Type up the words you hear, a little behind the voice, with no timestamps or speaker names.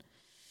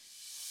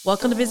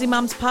Welcome to Busy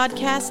Moms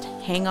Podcast.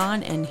 Hang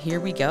on and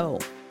here we go.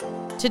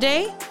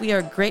 Today, we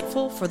are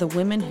grateful for the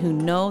women who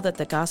know that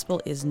the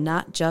gospel is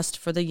not just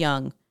for the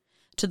young,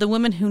 to the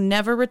women who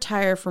never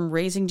retire from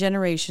raising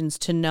generations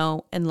to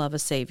know and love a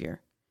Savior.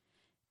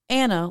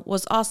 Anna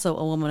was also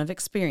a woman of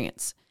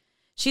experience.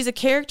 She's a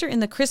character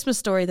in the Christmas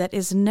story that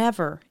is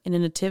never in a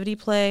nativity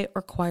play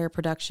or choir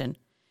production,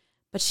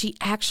 but she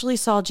actually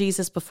saw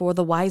Jesus before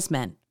the wise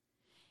men.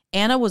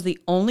 Anna was the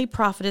only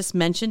prophetess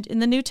mentioned in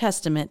the New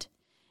Testament,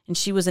 and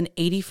she was an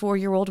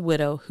 84-year-old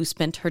widow who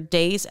spent her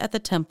days at the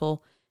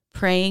temple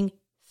praying,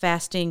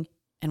 fasting,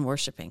 and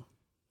worshiping.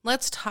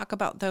 Let's talk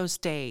about those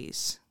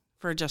days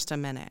for just a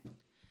minute.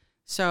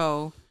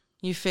 So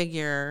you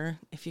figure,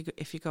 if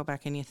you go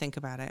back and you think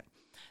about it,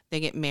 they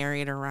get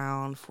married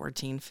around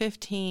 14,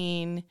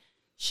 15.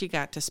 She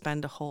got to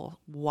spend a whole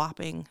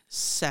whopping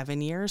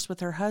 7 years with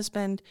her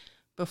husband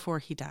before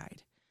he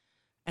died.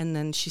 And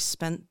then she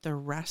spent the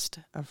rest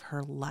of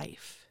her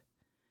life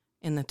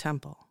in the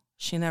temple.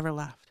 She never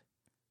left.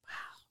 Wow.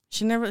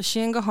 She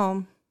didn't go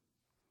home.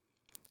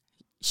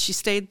 She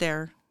stayed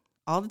there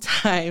all the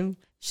time.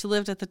 She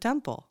lived at the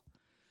temple,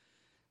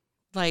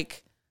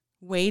 like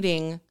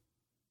waiting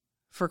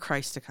for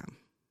Christ to come.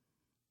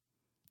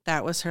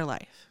 That was her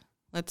life.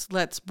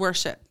 Let's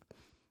worship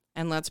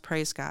and let's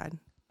praise God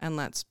and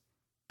let's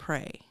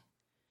pray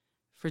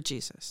for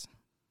Jesus.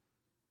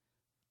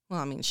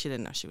 Well, I mean, she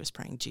didn't know she was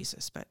praying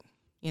Jesus, but,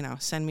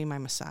 send me my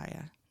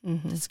Messiah.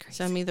 Mm-hmm. That's crazy.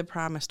 Send me the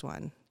promised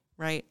one,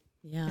 right?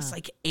 Yeah. It's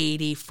like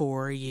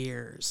 84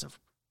 years of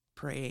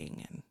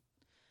praying and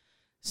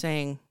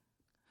saying,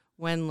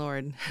 when,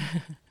 Lord?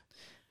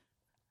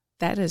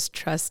 That is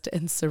trust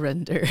and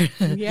surrender.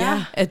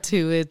 Yeah.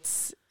 To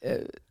its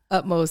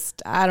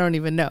utmost, I don't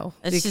even know.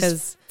 It's because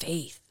just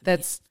faith.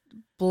 that's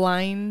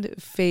blind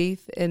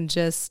faith and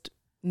just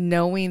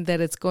knowing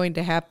that it's going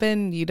to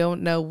happen. You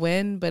don't know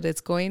when, but it's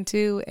going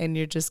to, and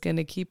you're just going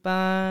to keep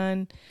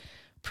on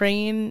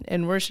praying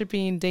and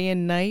worshiping day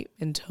and night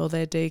until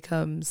that day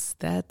comes.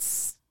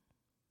 That's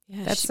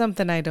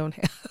something I don't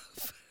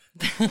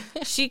have.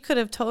 She could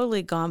have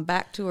totally gone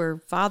back to her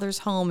father's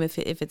home if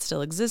it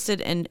still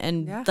existed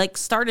and like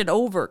started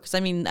over. Because, I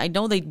mean, I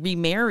know they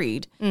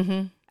remarried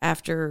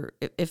after,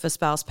 if a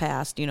spouse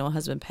passed, a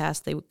husband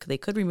passed, they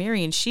could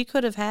remarry. And she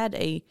could have had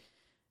a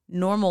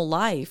normal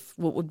life,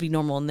 what would be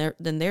normal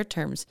in their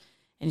terms.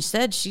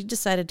 Instead, she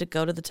decided to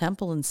go to the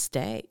temple and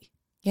stay.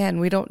 Yeah,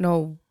 and we don't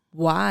know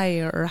why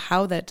or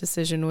how that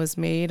decision was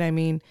made. I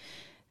mean,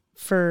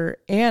 for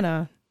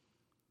Anna,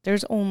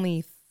 there's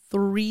only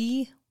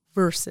 3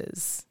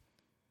 verses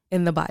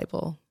in the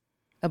Bible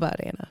about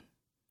Anna.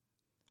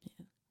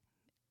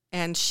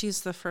 And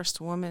she's the first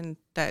woman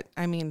that,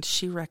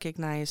 she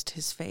recognized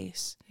his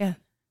face. Yeah.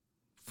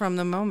 From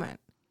the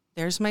moment.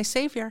 There's my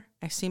Savior.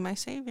 I see my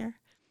Savior.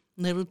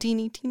 Little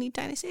teeny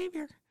tiny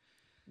Savior.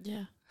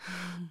 Yeah.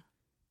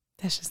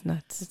 That's just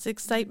nuts. It's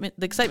excitement.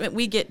 The excitement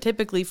we get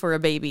typically for a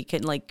baby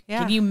can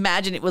you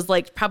imagine it was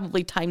like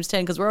probably times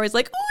 10 because we're always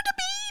like, oh, the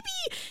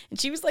baby.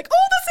 And she was like,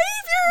 oh, the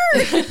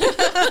Savior.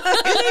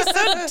 He's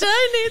so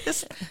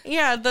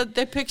tiny.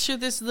 They picture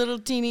this little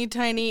teeny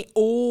tiny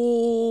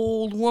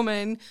old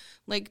woman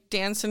like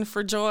dancing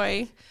for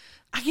joy.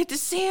 I get to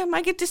see him.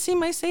 I get to see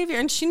my Savior.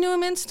 And she knew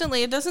him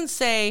instantly. It doesn't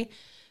say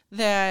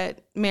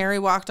that Mary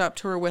walked up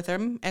to her with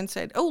him and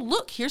said, oh,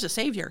 look, here's a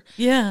Savior.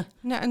 Yeah.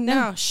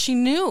 No, she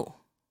knew.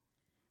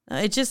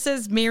 It just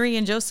says Mary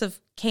and Joseph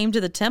came to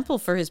the temple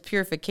for his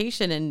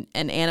purification,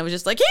 and Anna was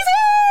just like, he's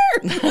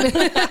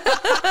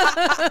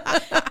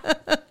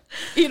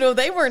here!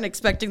 They weren't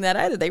expecting that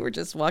either. They were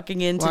just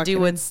walking in to do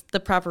what's the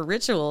proper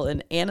ritual,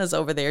 and Anna's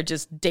over there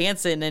just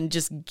dancing and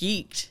just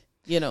geeked,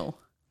 Can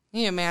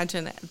you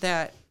imagine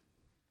that,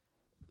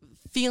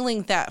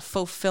 feeling that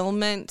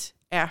fulfillment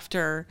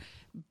after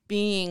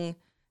doing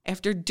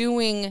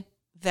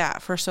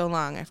that for so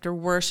long, after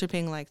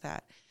worshiping like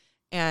that,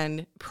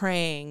 and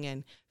praying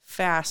and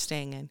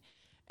fasting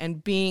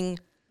and being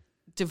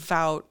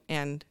devout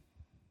and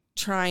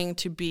trying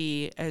to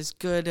be as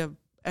good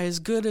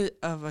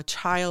of a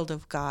child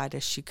of God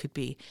as she could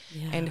be.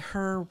 Yeah. And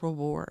her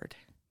reward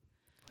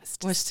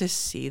was to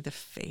see the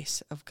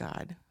face of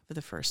God for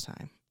the first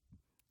time.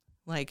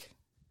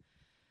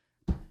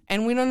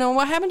 And we don't know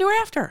what happened to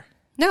her after.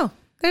 No,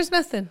 there's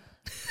nothing.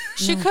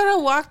 She could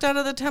have walked out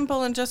of the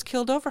temple and just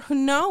killed over. Who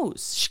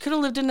knows? She could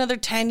have lived another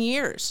 10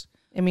 years.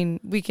 I mean,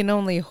 we can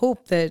only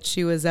hope that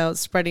she was out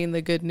spreading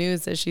the good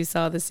news that she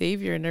saw the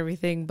Savior and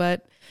everything.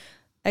 But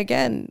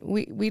again,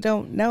 we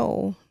don't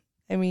know.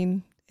 I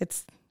mean,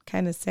 it's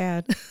kind of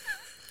sad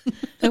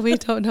that we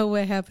don't know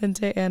what happened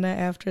to Anna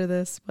after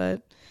this.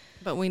 But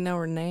we know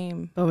her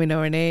name. We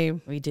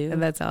do. And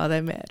that's all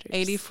that matters.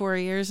 84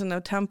 years in the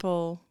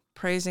temple,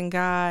 praising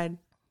God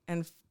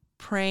and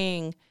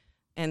praying.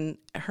 And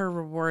her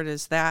reward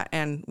is that,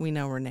 and we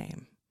know her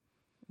name.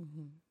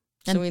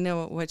 Mm-hmm. So we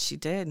know what she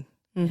did.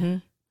 Mm-hmm.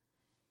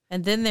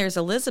 And then there's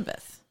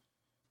Elizabeth.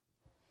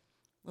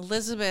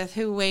 Elizabeth,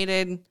 who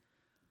waited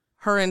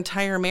her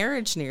entire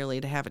marriage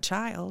nearly to have a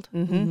child.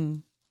 Mm-hmm.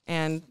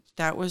 And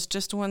that was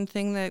just one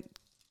thing that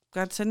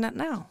God said, not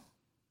now.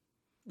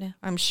 Yeah.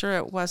 I'm sure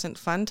it wasn't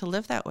fun to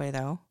live that way,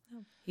 though.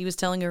 He was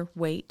telling her,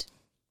 wait.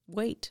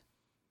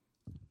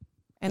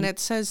 And it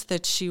says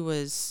that she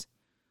was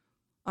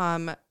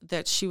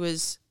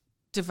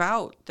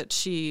devout, that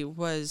she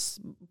was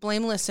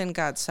blameless in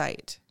God's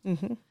sight.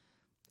 Mm-hmm.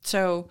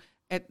 So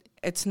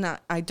it's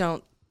not, I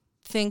don't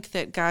think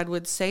that God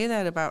would say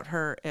that about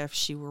her if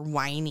she were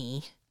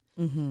whiny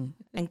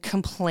and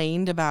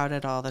complained about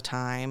it all the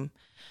time.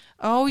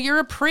 Oh, you're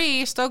a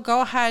priest. Oh,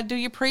 go ahead, do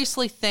your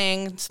priestly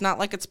thing. It's not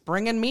like it's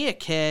bringing me a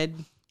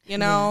kid,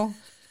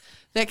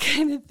 that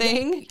kind of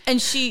thing.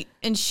 And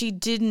she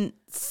didn't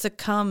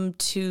succumb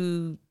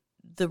to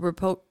the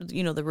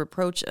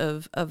reproach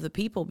of the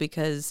people,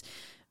 because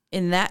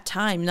in that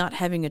time, not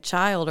having a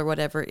child or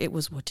whatever, it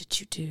was, what did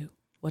you do?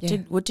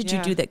 What did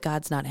you do that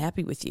God's not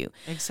happy with you?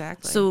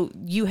 Exactly. So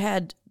you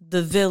had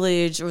the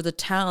village or the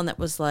town that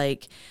was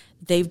like,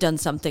 they've done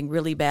something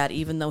really bad,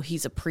 even though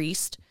he's a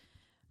priest.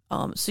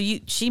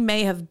 She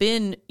may have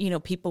been,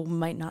 people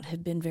might not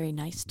have been very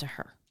nice to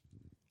her.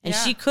 And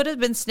she could have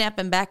been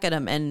snapping back at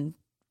him. And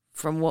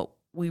from what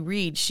we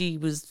read, she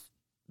was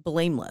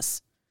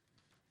blameless.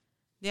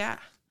 Yeah.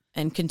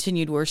 And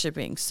continued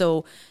worshiping.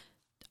 So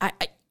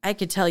I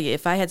could tell you,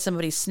 if I had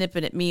somebody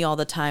snipping at me all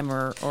the time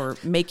or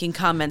making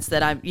comments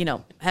that I'm,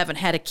 haven't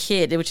had a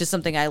kid, which is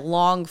something I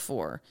long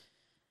for,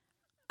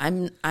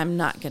 I'm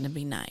not going to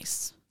be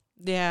nice.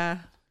 Yeah.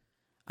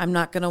 I'm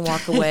not going to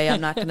walk away.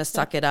 I'm not going to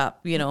suck it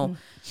up,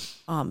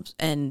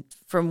 And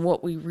from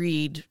what we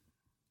read,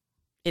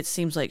 it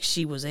seems like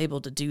she was able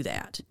to do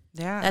that.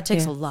 Yeah. That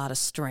takes a lot of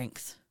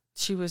strength.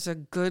 She was a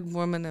good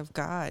woman of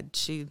God.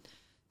 She,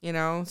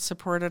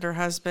 supported her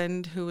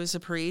husband, who was a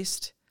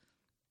priest.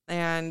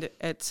 And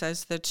it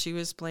says that she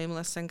was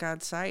blameless in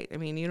God's sight. I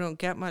mean, you don't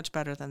get much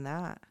better than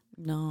that.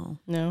 No.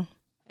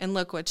 And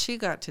look what she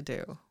got to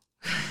do.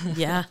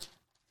 Yeah.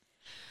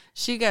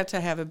 She got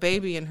to have a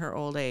baby in her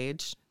old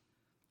age,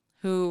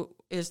 who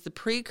is the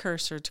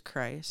precursor to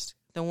Christ,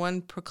 the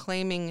one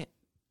proclaiming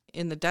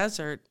in the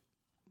desert,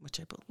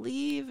 which I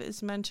believe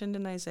is mentioned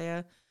in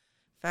Isaiah.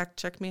 Fact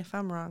check me if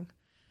I'm wrong.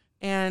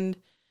 And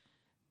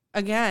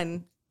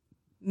again,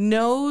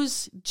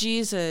 knows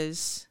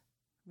Jesus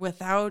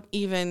without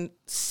even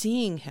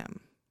seeing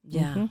him.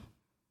 Yeah. Mm-hmm.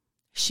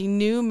 She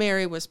knew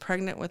Mary was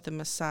pregnant with the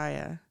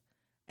Messiah,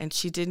 and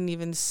she didn't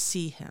even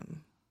see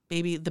him.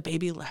 The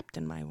baby leapt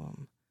in my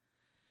womb.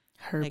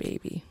 Her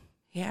baby.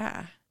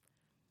 Yeah.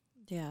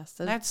 Yeah.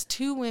 So That's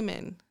two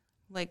women.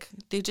 Like,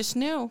 they just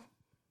knew.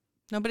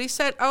 Nobody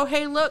said, oh,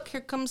 hey, look,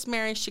 here comes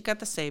Mary. She got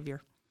the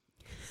Savior.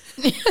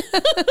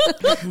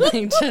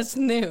 They just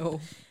knew.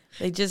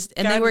 they God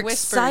they were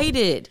whispered.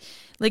 excited.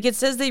 Like it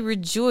says they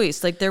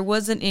rejoiced. Like there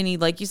wasn't any,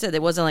 like you said,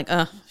 it wasn't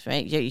like,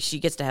 right, yeah, she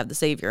gets to have the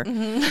Savior.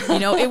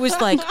 It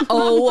was like,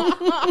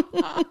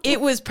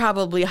 it was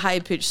probably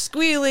high-pitched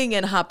squealing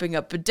and hopping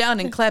up and down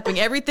and clapping.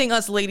 Everything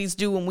us ladies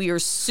do when we are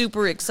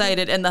super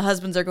excited, and the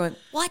husbands are going,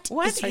 what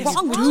is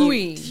wrong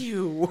with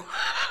you?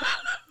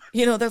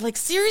 They're like,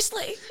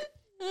 seriously?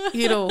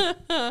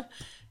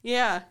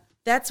 Yeah.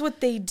 That's what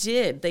they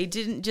did. They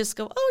didn't just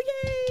go, oh,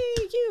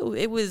 yay, you.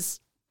 It was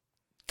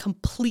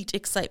complete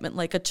excitement,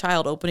 like a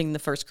child opening the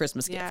first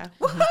Christmas gift. Yeah.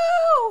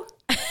 Woohoo!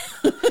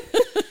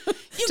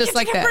 You Just get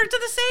like to give that. birth to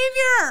the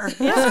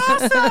Savior.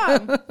 That's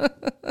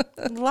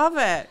awesome. Love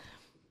it.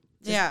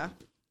 Yeah.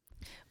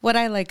 What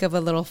I like of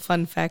a little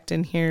fun fact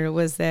in here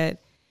was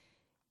that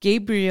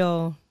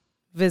Gabriel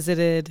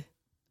visited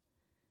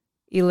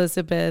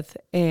Elizabeth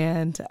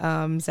and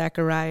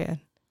Zachariah,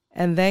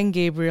 and then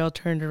Gabriel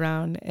turned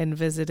around and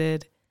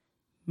visited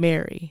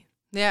Mary.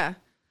 Yeah.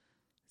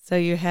 So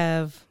you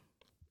have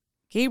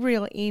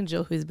Gabriel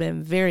Angel, who's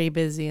been very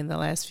busy in the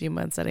last few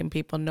months letting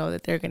people know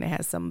that they're going to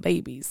have some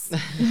babies.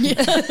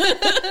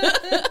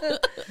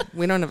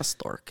 We don't have a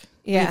stork.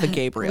 Yeah. We have a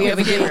Gabriel. We have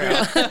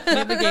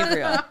a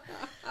Gabriel.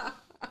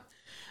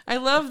 I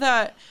love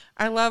that.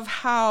 I love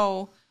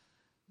how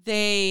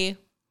they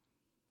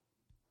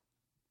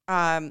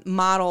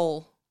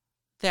model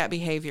that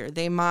behavior.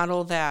 They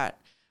model that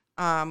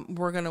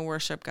we're going to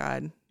worship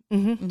God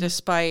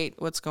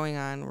despite what's going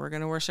on. We're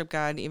going to worship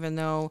God even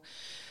though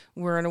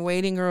we're in a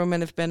waiting room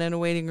and have been in a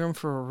waiting room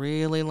for a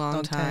really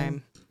long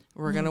time.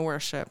 We're going to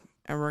worship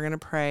and we're going to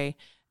pray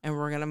and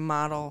we're going to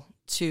model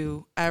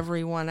to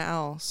everyone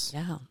else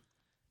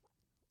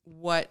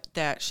what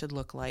that should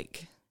look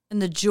like.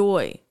 And the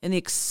joy and the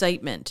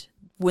excitement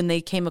when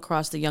they came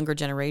across the younger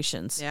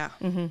generations. Yeah.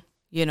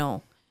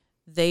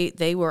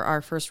 They were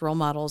our first role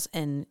models.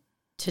 And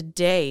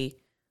today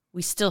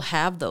we still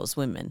have those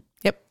women.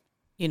 Yep.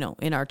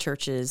 In our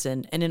churches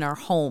and in our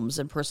homes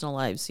and personal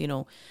lives.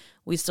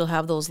 We still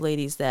have those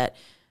ladies that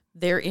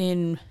they're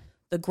in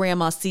the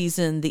grandma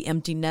season, the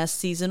empty nest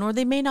season, or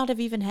they may not have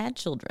even had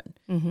children.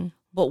 Mm-hmm.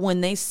 But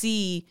when they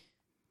see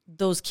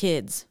those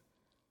kids,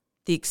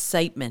 the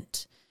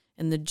excitement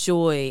and the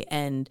joy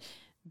and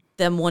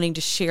them wanting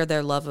to share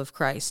their love of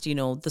Christ,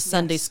 the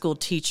Sunday school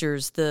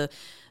teachers, the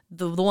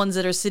the ones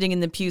that are sitting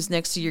in the pews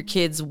next to your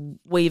kids,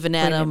 waving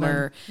at them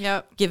or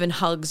Yep. giving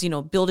hugs,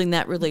 building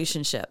that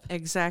relationship.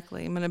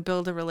 Exactly. I'm going to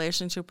build a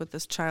relationship with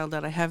this child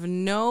that I have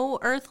no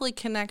earthly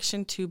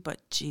connection to but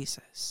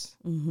Jesus.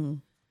 Mm-hmm.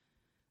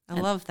 I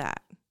love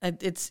that.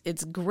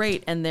 It's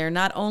great. And they're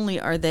not only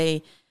are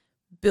they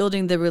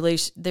building the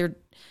relation, they're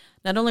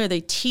not only are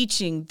they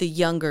teaching the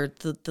younger,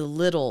 the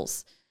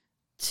littles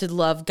to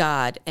love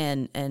God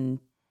and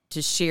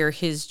to share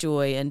his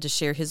joy and to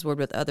share his word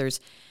with others,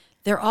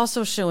 they're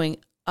also showing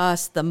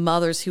us, the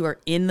mothers who are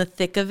in the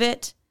thick of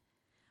it,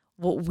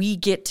 what we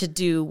get to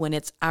do when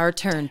it's our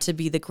turn to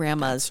be the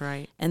grandmas. That's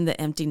right. And the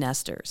empty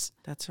nesters.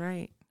 That's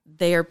right.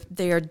 They are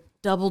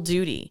double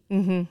duty,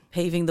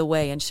 paving the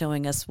way and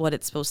showing us what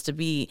it's supposed to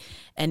be,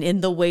 and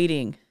in the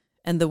waiting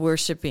and the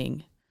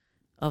worshiping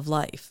of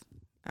life.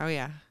 Oh,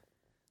 yeah.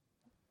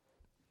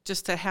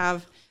 Just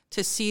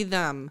to see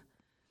them,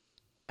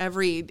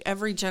 every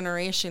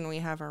generation we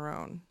have our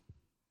own.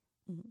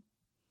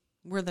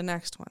 We're the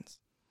next ones.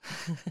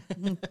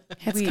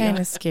 It's kind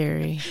of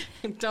scary.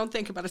 Don't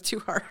think about it too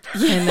hard.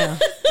 I know.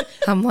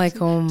 I'm like,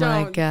 oh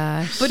my Don't.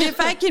 gosh. But if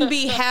I can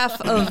be half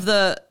of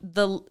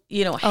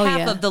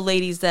half of the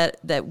ladies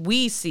that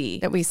we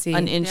see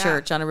in Yeah.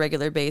 church on a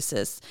regular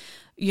basis,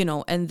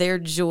 and their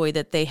joy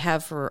that they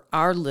have for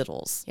our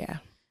littles, Yeah.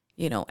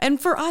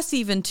 and for us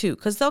even too,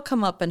 because they'll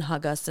come up and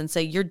hug us and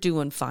say, "You're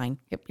doing fine."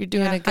 Yep. You're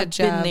doing a good I've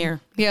job. been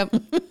there. Yep.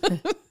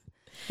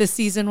 The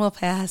season will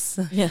pass.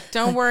 Yeah.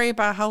 Don't worry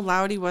about how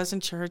loud he was in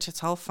church.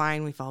 It's all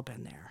fine. We've all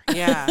been there.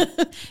 Yeah.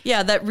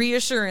 Yeah, that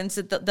reassurance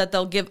that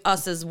they'll give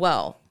us as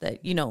well. That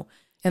And you're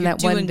that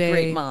doing one day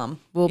great, Mom.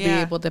 we'll be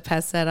Yeah. able to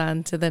pass that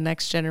on to the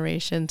next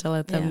generation to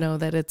let them Yeah. know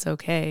that it's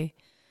okay.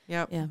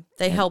 Yep. Yeah,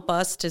 they help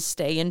us to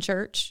stay in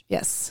church.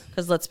 Yes.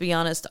 Because let's be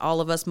honest,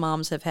 all of us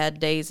moms have had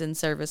days in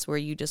service where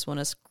you just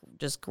want to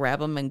just grab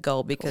them and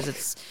go because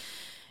it's,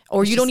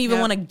 or you don't even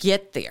want to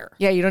get there.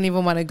 Yeah, you don't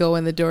even want to go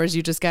in the doors.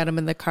 You just got them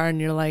in the car and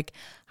you're like,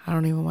 I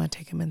don't even want to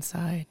take them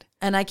inside.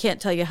 And I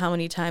can't tell you how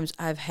many times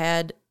I've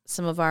had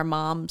some of our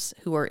moms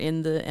who are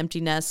in the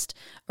empty nest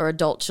or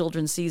adult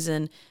children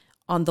season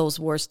on those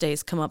worst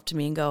days come up to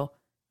me and go,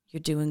 "You're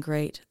doing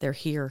great. They're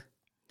here."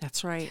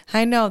 That's right.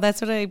 I know.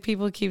 That's what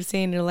people keep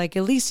saying. They're like,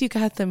 at least you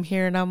got them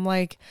here. And I'm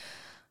like,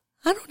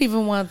 I don't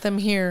even want them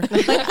here.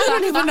 Like, I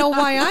don't even know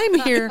why I'm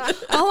here.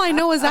 All I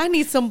know is I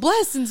need some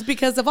blessings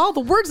because of all the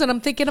words that I'm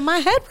thinking in my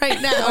head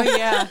right now. Oh,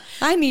 yeah.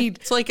 I need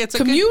It's like it's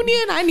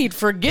communion. I need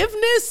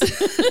forgiveness.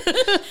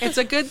 It's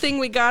a good thing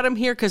we got them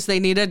here because they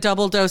need a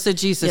double dose of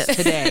Jesus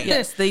today.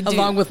 Yes, they do.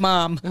 Along with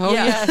Mom. Oh,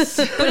 yes.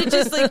 But it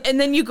just and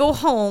then you go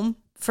home.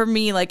 For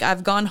me,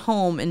 I've gone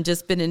home and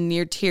just been in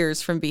near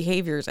tears from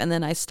behaviors. And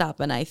then I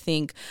stop and I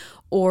think,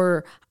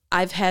 or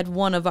I've had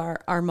one of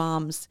our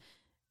moms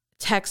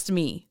text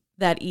me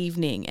that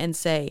evening and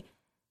say,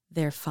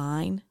 "They're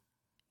fine.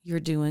 You're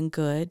doing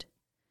good.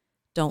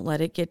 Don't let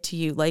it get to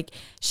you."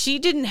 She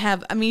didn't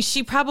have,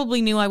 she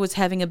probably knew I was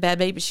having a bad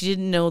day, but she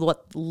didn't know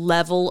what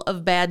level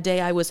of bad day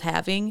I was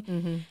having.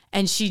 Mm-hmm.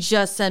 And she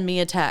just sent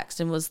me a text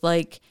and was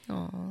like,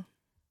 Aw.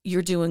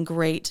 "You're doing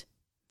great.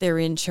 They're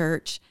in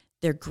church.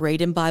 They're great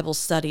in Bible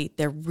study.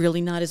 They're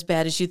really not as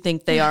bad as you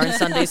think they are in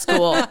Sunday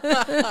school.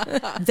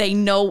 They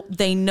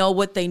know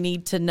what they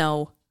need to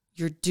know.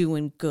 You're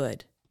doing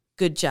good.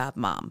 Good job,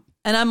 Mom."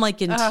 And I'm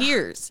in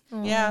tears,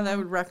 Yeah, that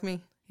would wreck me.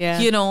 Yeah.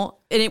 and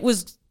it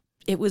was,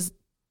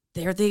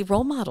 they're the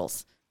role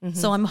models. Mm-hmm.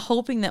 So I'm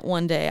hoping that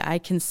one day I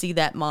can see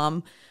that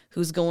mom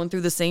who's going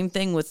through the same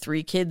thing with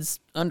 3 kids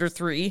under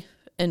 3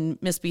 and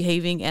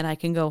misbehaving. And I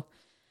can go,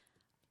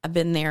 "I've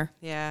been there."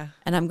 Yeah.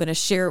 And I'm going to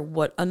share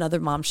what another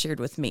mom shared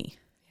with me.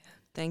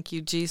 Thank you,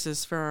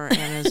 Jesus, for our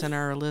Annas and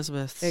our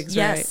Elizabeths.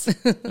 Yes,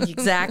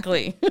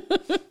 exactly.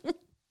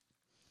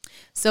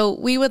 So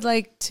we would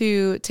like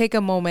to take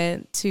a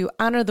moment to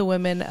honor the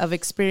women of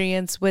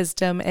experience,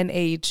 wisdom, and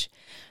age.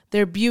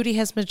 Their beauty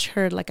has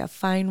matured like a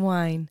fine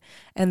wine,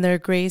 and their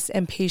grace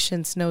and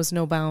patience knows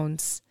no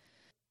bounds.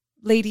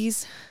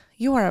 Ladies,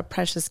 you are a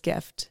precious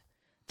gift.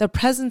 The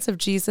presence of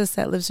Jesus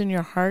that lives in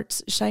your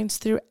hearts shines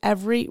through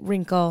every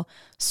wrinkle,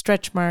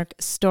 stretch mark,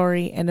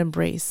 story, and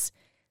embrace.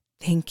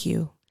 Thank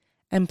you.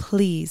 And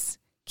please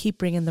keep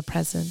bringing the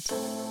present.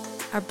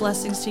 Our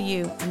blessings to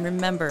you, and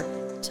remember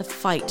to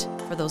fight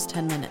for those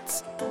 10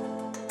 minutes.